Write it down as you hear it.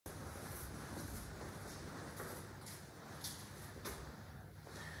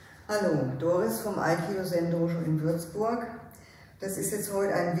Hallo, Doris vom Aikido-Zen-Würzburg in Würzburg. Das ist jetzt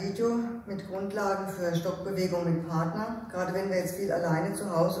heute ein Video mit Grundlagen für Stockbewegung mit Partner. Gerade wenn wir jetzt viel alleine zu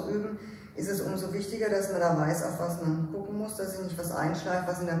Hause üben, ist es umso wichtiger, dass man da weiß, auf was man gucken muss, dass sich nicht was einschleift,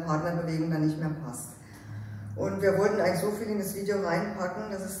 was in der Partnerbewegung dann nicht mehr passt. Und wir wollten eigentlich so viel in das Video reinpacken,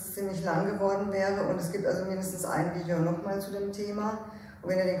 dass es ziemlich lang geworden wäre. Und es gibt also mindestens ein Video nochmal zu dem Thema. Und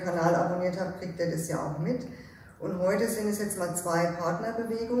wenn ihr den Kanal abonniert habt, kriegt ihr das ja auch mit. Und heute sind es jetzt mal 2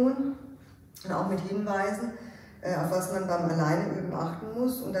 Partnerbewegungen und auch mit Hinweisen, auf was man beim Alleine üben achten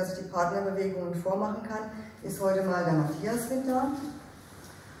muss. Und dass ich die Partnerbewegungen vormachen kann, ist heute mal der Matthias mit da.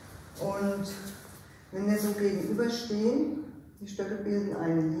 Und wenn wir so gegenüberstehen, die Stöcke bilden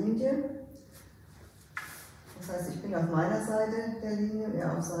eine Linie. Das heißt, ich bin auf meiner Seite der Linie,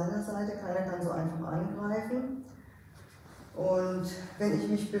 er auf seiner Seite. Keiner kann so einfach angreifen. Und wenn ich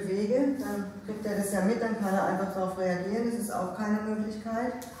mich bewege, dann kriegt er das ja mit, dann kann er einfach darauf reagieren. Das ist auch keine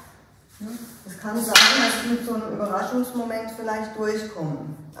Möglichkeit. Es kann sein, dass wir mit so einem Überraschungsmoment vielleicht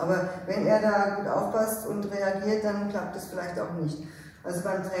durchkommen. Aber wenn er da gut aufpasst und reagiert, dann klappt es vielleicht auch nicht. Also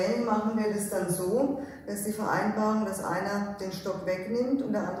beim Training machen wir das dann so, dass die Vereinbarung, dass einer den Stock wegnimmt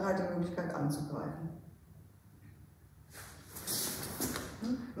und der andere hat die Möglichkeit anzugreifen.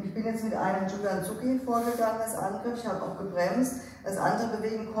 Und ich bin jetzt mit einem Judan-Zuki vorgegangen als Angriff, ich habe auch gebremst. Als andere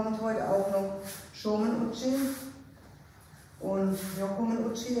Bewegung kommt heute auch noch Shomen-Uchi und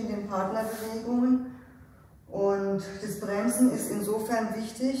Yokomen-Uchi in den Partnerbewegungen. Und das Bremsen ist insofern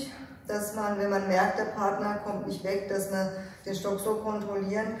wichtig, dass man, wenn man merkt, der Partner kommt nicht weg, dass man den Stock so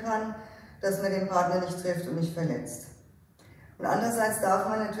kontrollieren kann, dass man den Partner nicht trifft und nicht verletzt. Und andererseits darf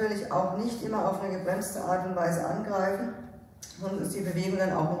man natürlich auch nicht immer auf eine gebremste Art und Weise angreifen, sonst ist die Bewegung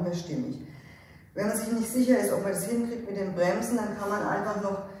dann auch nicht mehr stimmig. Wenn man sich nicht sicher ist, ob man das hinkriegt mit dem Bremsen, dann kann man einfach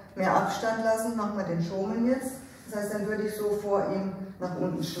noch mehr Abstand lassen. Machen wir den Shomen jetzt. Das heißt, dann würde ich so vor ihm nach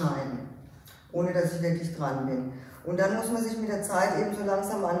unten schneiden, ohne dass ich wirklich dran bin. Und dann muss man sich mit der Zeit eben so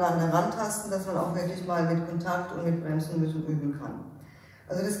langsam aneinander rantasten, dass man auch wirklich mal mit Kontakt und mit Bremsen müssen üben kann.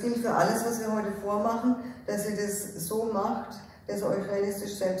 Also das gilt für alles, was wir heute vormachen, dass ihr das so macht, dass ihr euch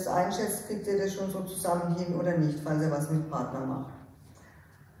realistisch selbst einschätzt, kriegt ihr das schon so zusammen hin oder nicht, falls ihr was mit Partner macht.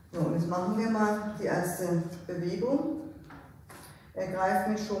 So, und jetzt machen wir mal die erste Bewegung. Er greift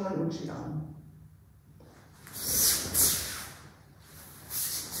mit Shomen-Uchi an.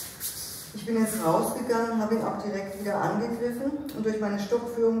 Ich bin jetzt rausgegangen, habe ihn auch direkt wieder angegriffen und durch meine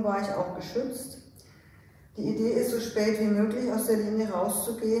Stockführung war ich auch geschützt. Die Idee ist, so spät wie möglich aus der Linie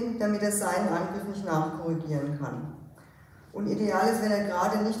rauszugehen, damit er seinen Angriff nicht nachkorrigieren kann. Und ideal ist, wenn er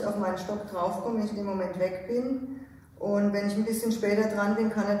gerade nicht auf meinen Stock draufkommt, wenn ich in dem Moment weg bin. Und wenn ich ein bisschen später dran bin,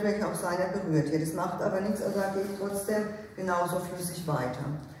 kann natürlich auch sein, er berührt hier. Das macht aber nichts, also er geht trotzdem genauso flüssig weiter.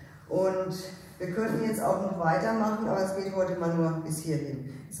 Und wir könnten jetzt auch noch weitermachen, aber es geht heute mal nur bis hierhin.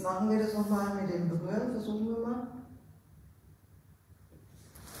 Jetzt machen wir das nochmal mit dem Berühren, versuchen wir mal.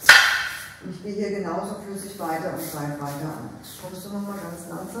 Und ich gehe hier genauso flüssig weiter und greife weiter an. Kommst du nochmal ganz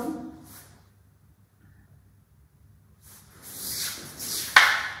langsam?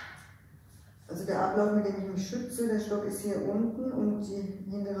 Also der Ablauf, mit dem ich mich schütze, der Stock ist hier unten und die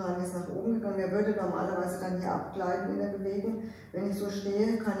hintere Hand ist nach oben gegangen. Der würde normalerweise dann hier abgleiten in der Bewegung. Wenn ich so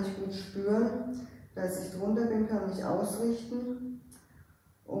stehe, kann ich gut spüren, dass ich drunter bin, kann mich ausrichten.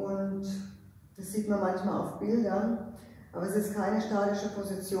 Und das sieht man manchmal auf Bildern. Aber es ist keine statische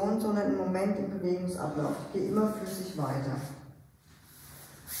Position, sondern ein Moment im Bewegungsablauf. Ich gehe immer flüssig weiter.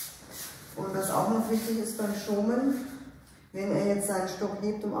 Und was auch noch wichtig ist beim Shomen, wenn er jetzt seinen Stock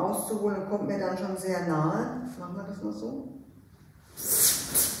hebt, um auszuholen, kommt mir dann schon sehr nahe. Machen wir das mal so.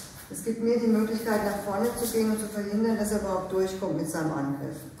 Es gibt mir die Möglichkeit, nach vorne zu gehen und zu verhindern, dass er überhaupt durchkommt mit seinem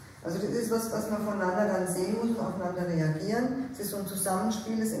Angriff. Also das ist was man voneinander dann sehen muss und aufeinander reagieren. Es ist so ein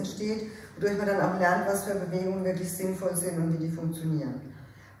Zusammenspiel, das entsteht, wodurch man dann auch lernt, was für Bewegungen wirklich sinnvoll sind und wie die funktionieren.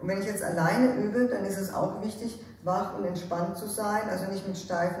 Und wenn ich jetzt alleine übe, dann ist es auch wichtig, wach und entspannt zu sein, also nicht mit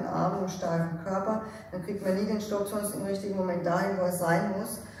steifen Armen und steifem Körper. Dann kriegt man nie den Stock sonst im richtigen Moment dahin, wo er sein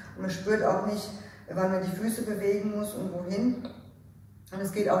muss. Und man spürt auch nicht, wann man die Füße bewegen muss und wohin. Und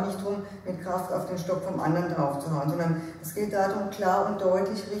es geht auch nicht darum, mit Kraft auf den Stock vom anderen drauf zu hauen, sondern es geht darum, klar und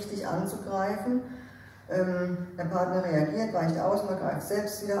deutlich richtig anzugreifen. Der Partner reagiert, weicht aus, man greift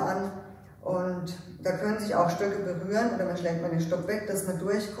selbst wieder an. Und da können sich auch Stöcke berühren oder man schlägt mal den Stock weg, dass man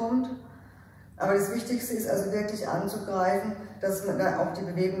durchkommt. Aber das Wichtigste ist also wirklich anzugreifen, dass man da auch die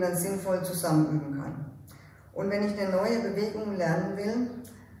Bewegung dann sinnvoll zusammen üben kann. Und wenn ich eine neue Bewegung lernen will,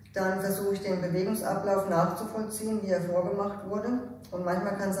 dann versuche ich den Bewegungsablauf nachzuvollziehen, wie er vorgemacht wurde. Und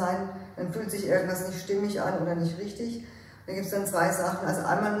manchmal kann sein, dann fühlt sich irgendwas nicht stimmig an oder nicht richtig. Da gibt es dann 2 Sachen. Also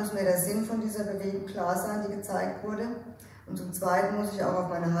einmal muss mir der Sinn von dieser Bewegung klar sein, die gezeigt wurde. Und zum Zweiten muss ich auch auf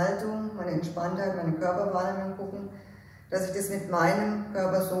meine Haltung, meine Entspanntheit, meine Körperwahrnehmung gucken, dass ich das mit meinem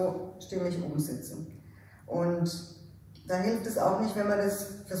Körper so stimmig umsetze. Und da hilft es auch nicht, wenn man das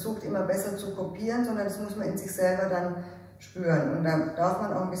versucht, immer besser zu kopieren, sondern das muss man in sich selber dann spüren. Und da darf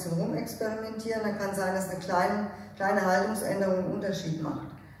man auch ein bisschen rumexperimentieren. Dann kann sein, dass eine kleine Haltungsänderung einen Unterschied macht.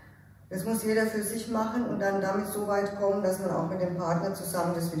 Das muss jeder für sich machen und dann damit so weit kommen, dass man auch mit dem Partner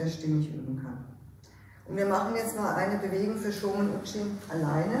zusammen das wieder stimmig üben kann. Und wir machen jetzt mal eine Bewegung für Shomen-Uchi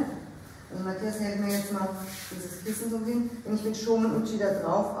alleine. Also Matthias hält mir jetzt mal dieses Kissen so hin. Wenn ich mit Shomen-Uchi da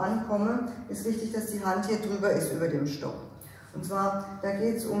drauf ankomme, ist wichtig, dass die Hand hier drüber ist über dem Stock. Und zwar, da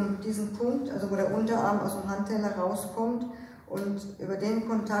geht es um diesen Punkt, also wo der Unterarm aus dem Handteller rauskommt und über den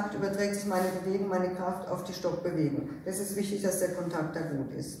Kontakt überträgt sich meine Bewegung, meine Kraft auf die Stockbewegung. Das ist wichtig, dass der Kontakt da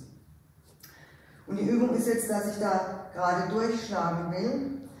gut ist. Und die Übung ist jetzt, dass ich da gerade durchschlagen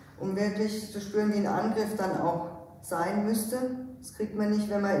will, um wirklich zu spüren, wie ein Angriff dann auch sein müsste. Das kriegt man nicht,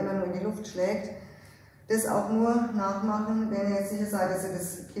 wenn man immer nur in die Luft schlägt. Das auch nur nachmachen, wenn ihr jetzt sicher seid, dass ihr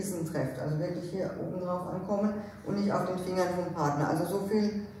das Kissen trefft. Also wirklich hier oben drauf ankommen und nicht auf den Fingern vom Partner. Also so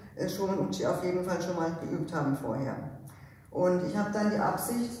viel Shomen-Uchi auf jeden Fall schon mal geübt haben vorher. Und ich habe dann die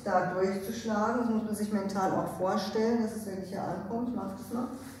Absicht, da durchzuschlagen. Das muss man sich mental auch vorstellen, dass es wirklich hier ankommt. Ich mache das mal.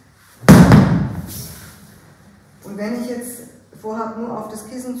 Und wenn ich jetzt vorhabe, nur auf das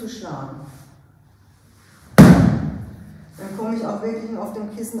Kissen zu schlagen, dann komme ich auch wirklich nur auf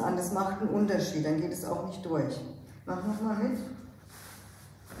dem Kissen an. Das macht einen Unterschied, dann geht es auch nicht durch. Mach nochmal mit.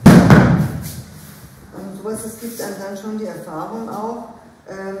 Und sowas, das gibt einem dann schon die Erfahrung auch,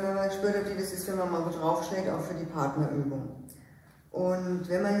 wenn man spürt, wie das ist, wenn man mal draufschlägt, auch für die Partnerübung. Und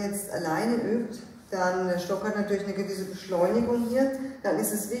wenn man jetzt alleine übt, dann der Stock hat natürlich eine gewisse Beschleunigung hier, dann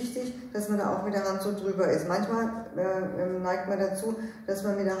ist es wichtig, dass man da auch mit der Hand so drüber ist. Manchmal neigt man dazu, dass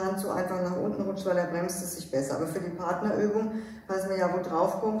man mit der Hand so einfach nach unten rutscht, weil da bremst es sich besser. Aber für die Partnerübung, falls man ja wo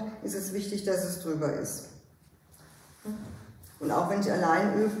drauf kommt, ist es wichtig, dass es drüber ist. Und auch wenn ich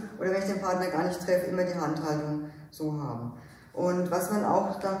allein übe oder wenn ich den Partner gar nicht treffe, immer die Handhaltung so haben. Und was man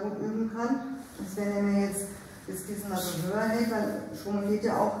auch da gut üben kann, ist, wenn er mir jetzt das Kissen mal so höher hält, weil Schwung geht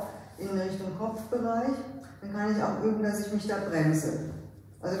ja auch in Richtung Kopfbereich, dann kann ich auch üben, dass ich mich da bremse.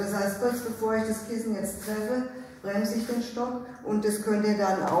 Also das heißt, kurz bevor ich das Kissen jetzt treffe, bremse ich den Stock und das könnt ihr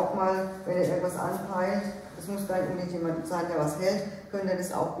dann auch mal, wenn ihr irgendwas anpeilt, das muss gar nicht unbedingt jemand sein, der was hält, könnt ihr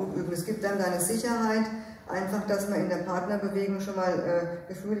das auch gut üben. Es gibt dann eine Sicherheit, einfach, dass man in der Partnerbewegung schon mal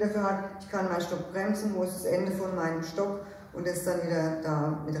Gefühl dafür hat, ich kann meinen Stock bremsen, wo ist das Ende von meinem Stock und das dann wieder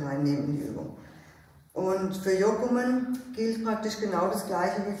da mit reinnehmen in die Übung. Und für Yokumen gilt praktisch genau das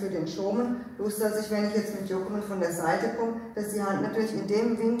gleiche wie für den Shomen, bloß dass ich, wenn ich jetzt mit Yokumen von der Seite komme, dass die Hand natürlich in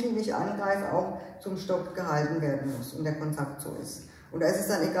dem Winkel, wie ich angreife, auch zum Stock gehalten werden muss und der Kontakt so ist. Und da ist es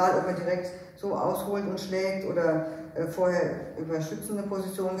dann egal, ob man direkt so ausholt und schlägt oder vorher über schützende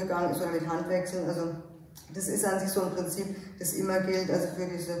Position gegangen ist oder mit Handwechseln. Also das ist an sich so ein Prinzip, das immer gilt, also für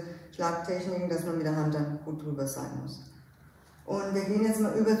diese Schlagtechniken, dass man mit der Hand dann gut drüber sein muss. Und wir gehen jetzt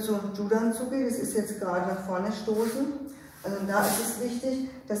mal über zu Judan-Tsuki, das ist jetzt gerade nach vorne stoßen. Also da ist es wichtig,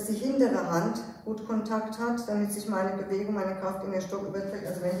 dass die hintere Hand gut Kontakt hat, damit sich meine Bewegung, meine Kraft in den Stock überträgt.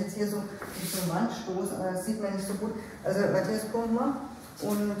 Also wenn ich jetzt hier so Richtung Wand stoße, das sieht man nicht so gut. Also Matthias, komm mal.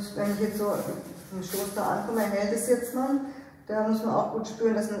 Und wenn ich jetzt so im Stoß da ankomme, hält es jetzt mal. Da muss man auch gut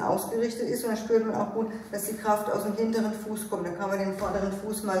spüren, dass man ausgerichtet ist und dann spürt man auch gut, dass die Kraft aus dem hinteren Fuß kommt. Dann kann man den vorderen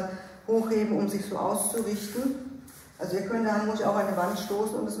Fuß mal hochheben, um sich so auszurichten. Also ihr könnt da ruhig auch an eine Wand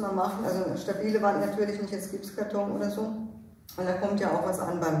stoßen und das mal machen. Also eine stabile Wand natürlich, nicht jetzt Gipskarton oder so. Und da kommt ja auch was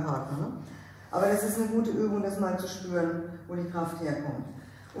an beim Partner. Ne? Aber das ist eine gute Übung, das mal zu spüren, wo die Kraft herkommt.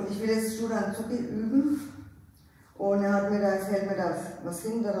 Und ich will jetzt Judan-Tsuki üben. Und er hat mir da, jetzt hält mir da was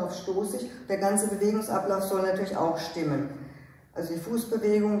hin, darauf stoße ich. Der ganze Bewegungsablauf soll natürlich auch stimmen. Also die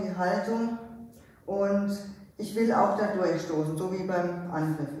Fußbewegung, die Haltung. Und ich will auch da durchstoßen, so wie beim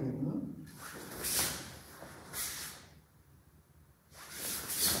Angriff eben. Ne?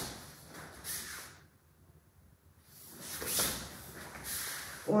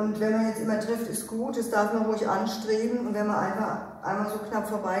 Und wenn man jetzt immer trifft, ist gut, das darf man ruhig anstreben. Und wenn man einfach einmal so knapp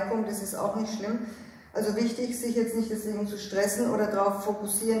vorbeikommt, das ist auch nicht schlimm. Also wichtig, sich jetzt nicht deswegen zu stressen oder darauf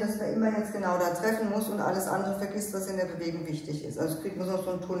fokussieren, dass man immer jetzt genau da treffen muss und alles andere vergisst, was in der Bewegung wichtig ist. Also kriegt man so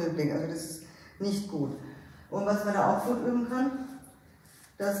einen Tunnelblick, also das ist nicht gut. Und was man da auch gut üben kann,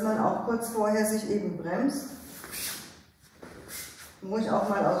 dass man auch kurz vorher sich eben bremst. Ruhig auch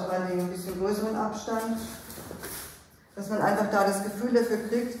mal aus einem bisschen größeren Abstand. Dass man einfach da das Gefühl dafür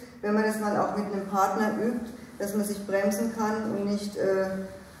kriegt, wenn man das mal auch mit einem Partner übt, dass man sich bremsen kann und nicht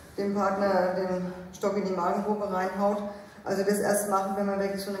dem Partner den Stock in die Magengrube reinhaut. Also das erst machen, wenn man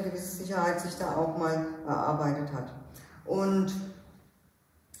wirklich so eine gewisse Sicherheit sich da auch mal erarbeitet hat. Und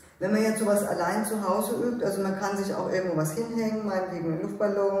wenn man jetzt sowas allein zu Hause übt, also man kann sich auch irgendwo was hinhängen, meinetwegen einen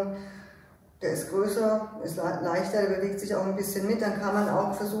Luftballon, der ist größer, ist leichter, der bewegt sich auch ein bisschen mit, dann kann man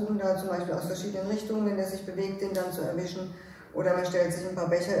auch versuchen, da zum Beispiel aus verschiedenen Richtungen, wenn der sich bewegt, den dann zu erwischen. Oder man stellt sich ein paar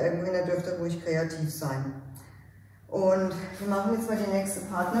Becher irgendwo hin, da dürfte ruhig kreativ sein. Und wir machen jetzt mal die nächste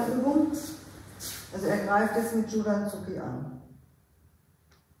Partnerübung. Also er greift jetzt mit Judan-Zuki an.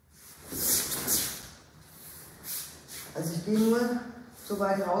 Also ich gehe nur so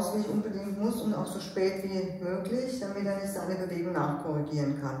weit raus, wie ich unbedingt muss und auch so spät wie möglich, damit er nicht seine Bewegung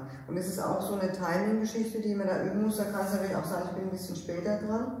nachkorrigieren kann. Und es ist auch so eine Timing-Geschichte, die man da üben muss. Da kann es natürlich auch sein, ich bin ein bisschen später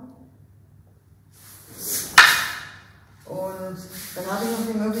dran. Und dann habe ich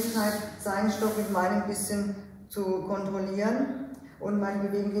noch die Möglichkeit, seinen Stock mit meinem ein bisschen zu kontrollieren. Und meine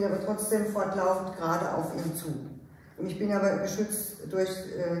Bewegung geht aber trotzdem fortlaufend gerade auf ihn zu. Und ich bin aber geschützt durch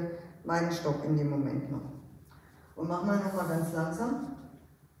meinen Stock in dem Moment noch. Und machen wir nochmal ganz langsam.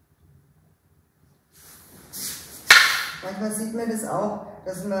 Manchmal sieht man das auch,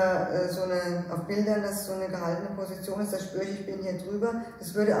 dass man auf Bildern, dass so eine gehaltene Position ist, da spüre ich bin hier drüber.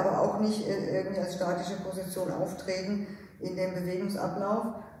 Das würde aber auch nicht irgendwie als statische Position auftreten in dem Bewegungsablauf,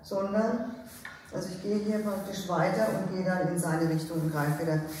 sondern also ich gehe hier praktisch weiter und gehe dann in seine Richtung und greife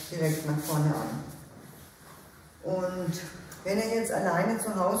wieder direkt nach vorne an. Und wenn ihr jetzt alleine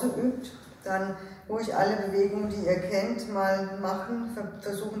zu Hause übt, dann ruhig alle Bewegungen, die ihr kennt, mal machen,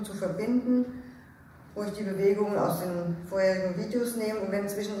 versuchen zu verbinden, ruhig die Bewegungen aus den vorherigen Videos nehmen und wenn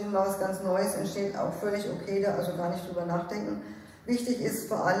zwischendrin mal was ganz Neues entsteht, auch völlig okay, da also gar nicht drüber nachdenken. Wichtig ist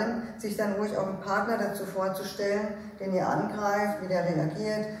vor allem, sich dann ruhig auch einen Partner dazu vorzustellen, den ihr angreift, wie der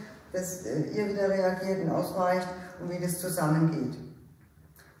reagiert, dass ihr wieder reagiert und ausweicht und wie das zusammengeht.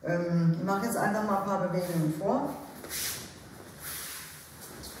 Ich mache jetzt einfach mal ein paar Bewegungen vor.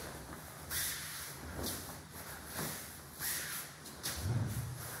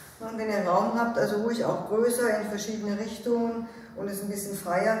 Und wenn ihr Raum habt, also ruhig auch größer in verschiedene Richtungen und es ein bisschen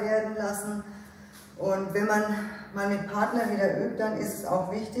freier werden lassen. Und wenn man mal mit Partner wieder übt, dann ist es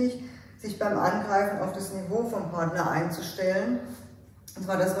auch wichtig, sich beim Angreifen auf das Niveau vom Partner einzustellen. Und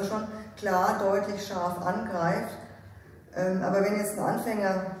zwar, dass man schon klar, deutlich, scharf angreift. Aber wenn jetzt ein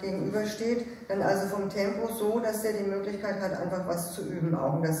Anfänger gegenübersteht, dann also vom Tempo so, dass er die Möglichkeit hat, einfach was zu üben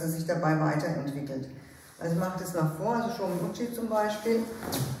auch und dass er sich dabei weiterentwickelt. Also macht es mal vor, also schon Uchi zum Beispiel.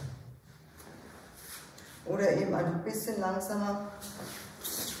 Oder eben ein bisschen langsamer,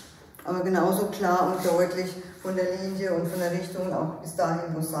 aber genauso klar und deutlich von der Linie und von der Richtung auch bis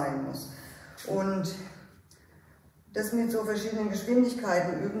dahin, wo es sein muss. Und das mit so verschiedenen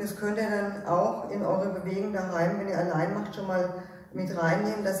Geschwindigkeiten üben, das könnt ihr dann auch in eure Bewegung daheim, wenn ihr allein macht, schon mal mit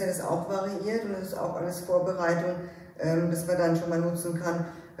reinnehmen, dass ihr das auch variiert und das ist auch alles Vorbereitung, dass man dann schon mal nutzen kann,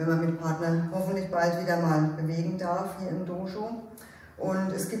 wenn man mit Partnern hoffentlich bald wieder mal bewegen darf hier im Dojo.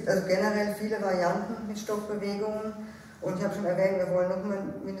 Und es gibt also generell viele Varianten mit Stockbewegungen. Und ich habe schon erwähnt, wir wollen noch mal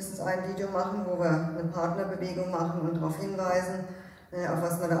mindestens ein Video machen, wo wir eine Partnerbewegung machen und darauf hinweisen, auf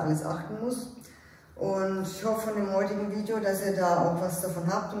was man da alles achten muss. Und ich hoffe von dem heutigen Video, dass ihr da auch was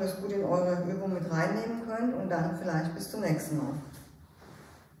davon habt und es gut in eure Übung mit reinnehmen könnt. Und dann vielleicht bis zum nächsten Mal.